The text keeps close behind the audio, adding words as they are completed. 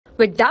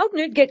With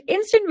Doubtnut, get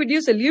instant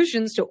video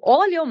solutions to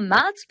all your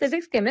maths,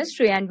 physics,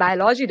 chemistry, and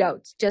biology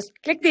doubts. Just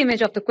click the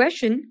image of the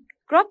question,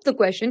 crop the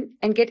question,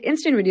 and get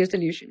instant video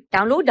solution.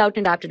 Download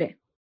Doubtnut app today.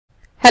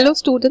 Hello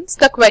students,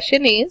 the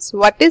question is,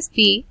 what is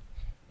the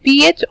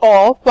pH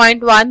of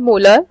 0.1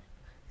 molar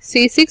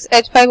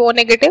C6H5O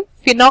negative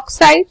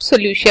phenoxide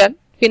solution,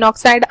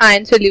 phenoxide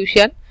ion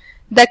solution?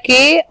 The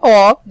K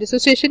of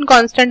dissociation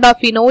constant of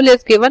phenol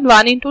is given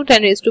 1 into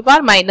 10 raised to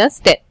power minus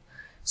 10.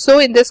 So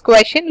in this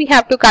question, we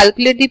have to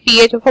calculate the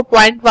pH of a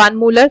 0.1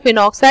 molar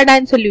phenoxide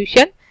ion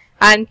solution,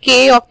 and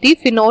K of the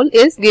phenol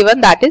is given,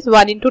 that is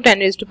 1 into 10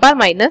 raised to power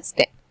minus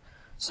 10.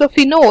 So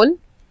phenol,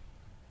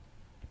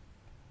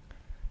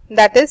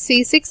 that is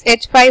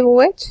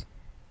C6H5OH,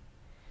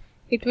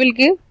 it will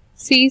give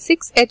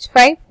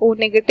C6H5O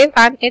negative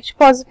and H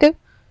positive.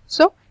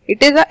 So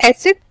it is an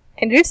acid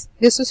and its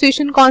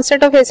dissociation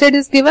constant of acid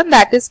is given,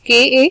 that is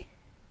Ka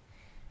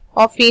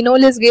of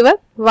phenol is given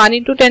 1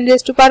 into 10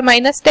 raised to power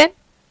minus 10.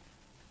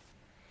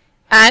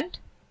 And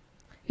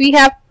we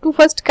have to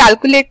first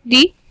calculate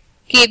the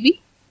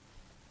Kb.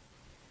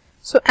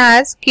 So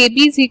as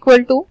Kb is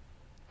equal to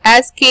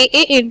as Ka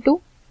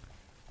into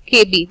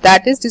Kb,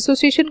 that is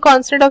dissociation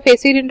constant of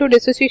acid into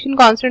dissociation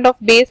constant of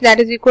base,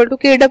 that is equal to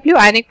Kw,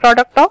 ionic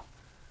product of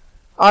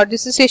or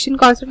dissociation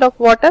constant of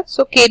water.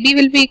 So Kb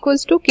will be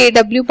equals to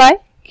Kw by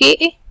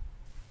Ka.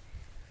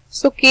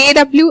 So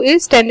Kw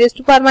is 10 raised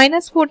to power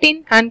minus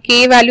 14 and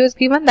Ka value is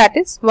given, that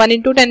is 1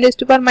 into 10 raised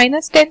to power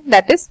minus 10,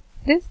 that is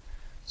this.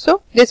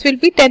 So this will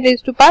be 10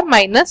 raised to power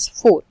minus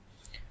 4.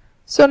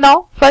 So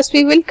now first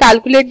we will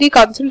calculate the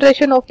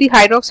concentration of the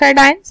hydroxide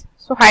ions.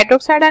 So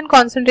hydroxide ion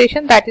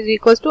concentration, that is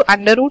equals to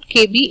under root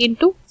Kb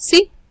into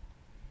C.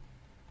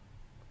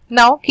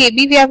 Now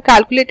Kb we have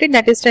calculated,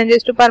 that is 10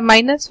 raised to power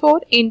minus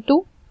 4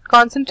 into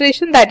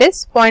concentration, that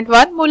is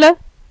 0.1 molar.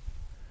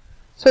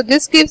 So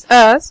this gives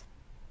us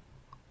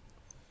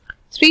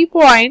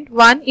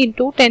 3.1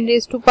 into 10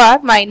 raised to power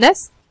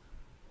minus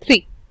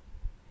 3.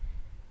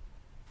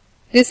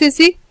 This is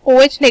the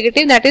OH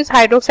negative, that is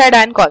hydroxide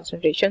ion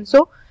concentration.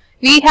 So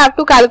we have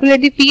to calculate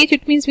the pH.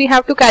 It means we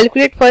have to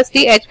calculate first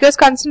the H plus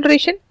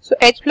concentration. So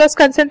H plus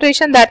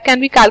concentration, that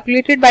can be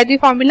calculated by the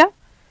formula,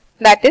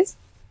 that is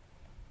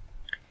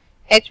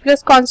H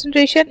plus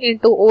concentration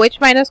into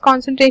OH minus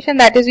concentration,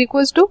 that is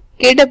equals to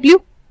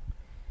Kw,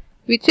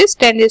 which is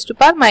 10 raised to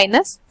power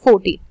minus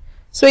 14.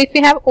 So if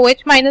we have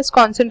OH minus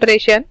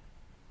concentration,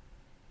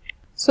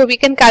 so we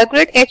can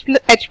calculate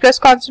H plus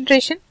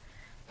concentration,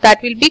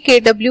 that will be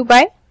Kw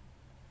by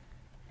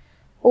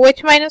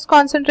OH minus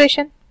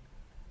concentration.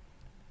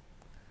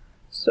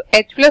 So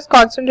H plus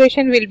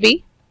concentration will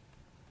be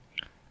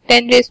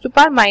 10 raised to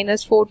power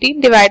minus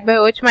 14 divided by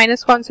OH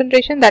minus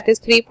concentration, that is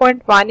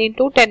 3.1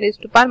 into 10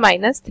 raised to power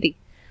minus 3.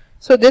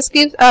 So this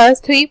gives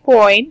us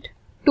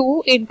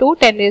 3.2 into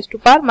 10 raised to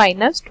power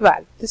minus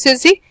 12. This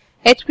is the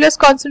H plus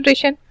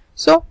concentration.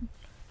 So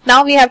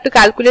now we have to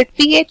calculate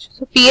pH.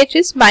 So pH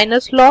is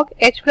minus log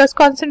H plus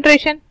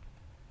concentration.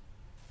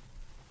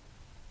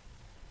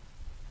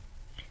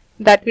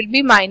 That will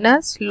be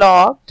minus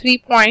log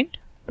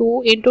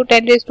 3.2 into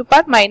 10 raised to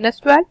power minus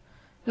 12.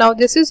 Now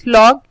this is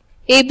log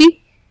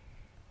AB,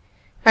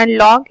 and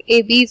log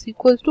AB is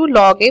equals to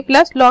log A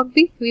plus log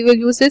B. We will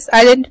use this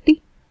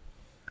identity.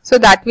 So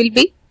that will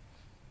be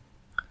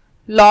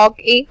log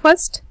A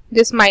first,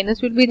 this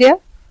minus will be there,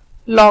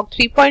 log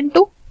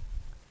 3.2.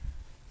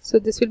 So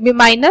this will be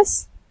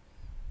minus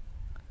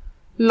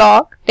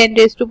log 10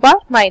 raised to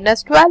power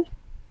minus 12.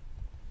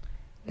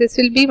 This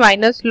will be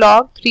minus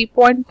log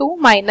 3.2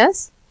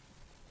 minus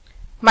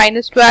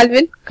 12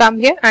 will come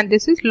here, and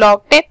this is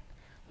log 10.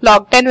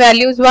 Log 10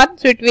 value is 1,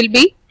 so it will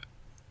be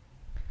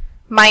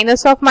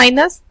minus of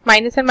minus,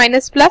 minus and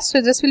minus plus.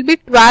 So this will be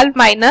 12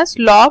 minus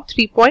log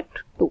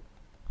 3.2.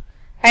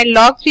 And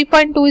log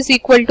 3.2 is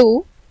equal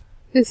to,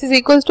 this is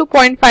equals to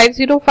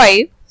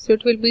 0.505. So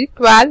it will be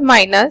 12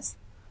 minus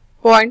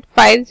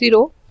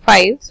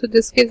 0.505. So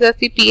this gives us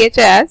the pH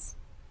as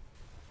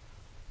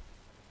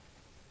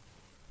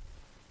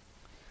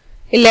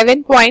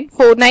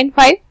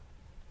 11.495,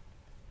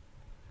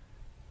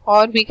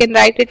 or we can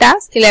write it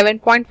as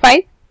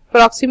 11.5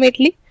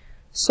 approximately.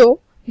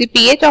 So the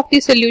pH of the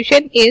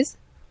solution is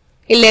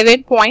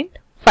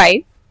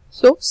 11.5.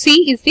 So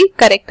C is the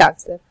correct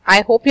answer.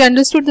 I hope you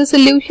understood the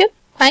solution.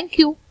 Thank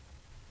you.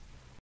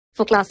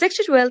 For class 6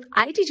 to 12,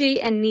 IIT JEE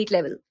and NEET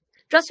level.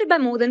 Trusted by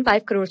more than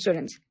 5 crore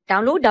students.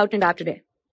 Download Doubtnut app today.